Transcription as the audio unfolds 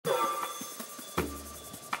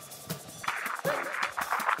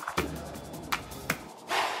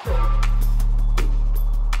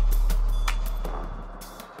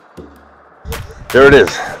Here it is,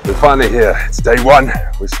 we're finally here. It's day one.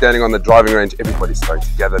 We're standing on the driving range. Everybody's starting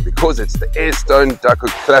to gather because it's the Airstone Duckhook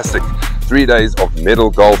Classic. 3 days of medal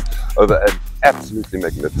golf over an absolutely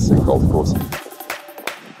magnificent golf course.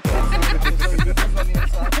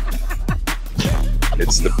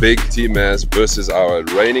 It's the big Team Maz versus our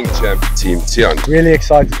reigning champ Team Tian. Really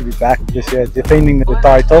excited to be back this year, defending the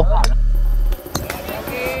title.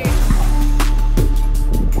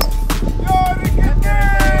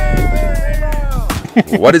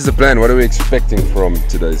 What is the plan? What are we expecting from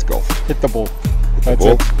today's golf? Hit the ball. That's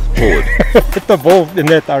ball it. Forward. Hit the ball in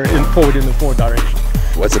that forward in the forward direction.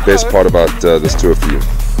 What's the best part about this tour for you?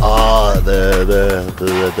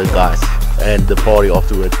 The guys and the party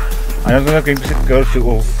afterwards. I'm not going to go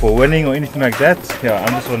for winning or anything like that. Yeah,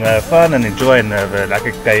 I'm just going to have fun and enjoy and have a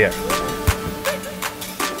lekker day.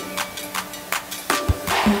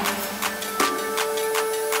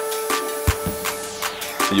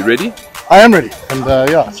 Are you ready? I am ready, and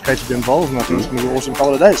yeah, it's great to be involved, and I think it's going to be an awesome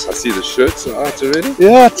couple of days. I see the shirts are out already.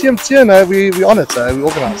 Yeah, Team Tian, we on it, we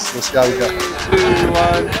organise. We'll see how we go. 2,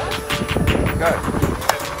 1, go.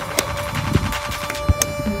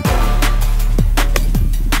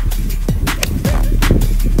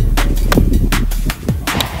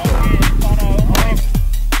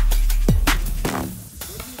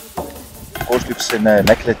 Course looks in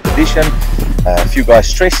immaculate condition. A few guys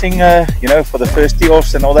stressing, you know, for the first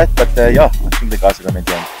tee-offs and all that, but yeah, I think the guys are going to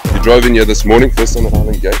enjoy it. You drove in here this morning, first time at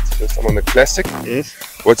Highland Gate, first time on the Classic. Yes.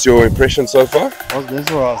 What's your impression so far?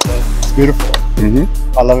 It's beautiful.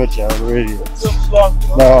 I love it, yeah, really.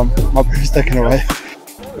 No, my breath is taken away.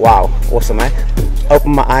 Wow, awesome, man.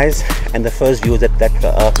 Opened my eyes, and the first view that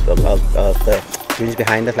the greens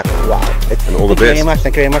behind us, like wow. And all the best.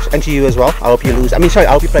 Thank you very much, and to you as well. I hope you lose. I mean, sorry,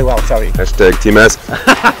 I hope you play well. Sorry. Hashtag Team Maz.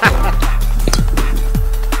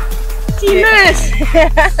 Team Maz.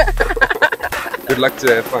 Good luck to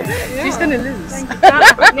have fun. Who's gonna lose?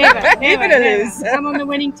 Never. You're gonna lose. I'm on the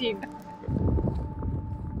winning team.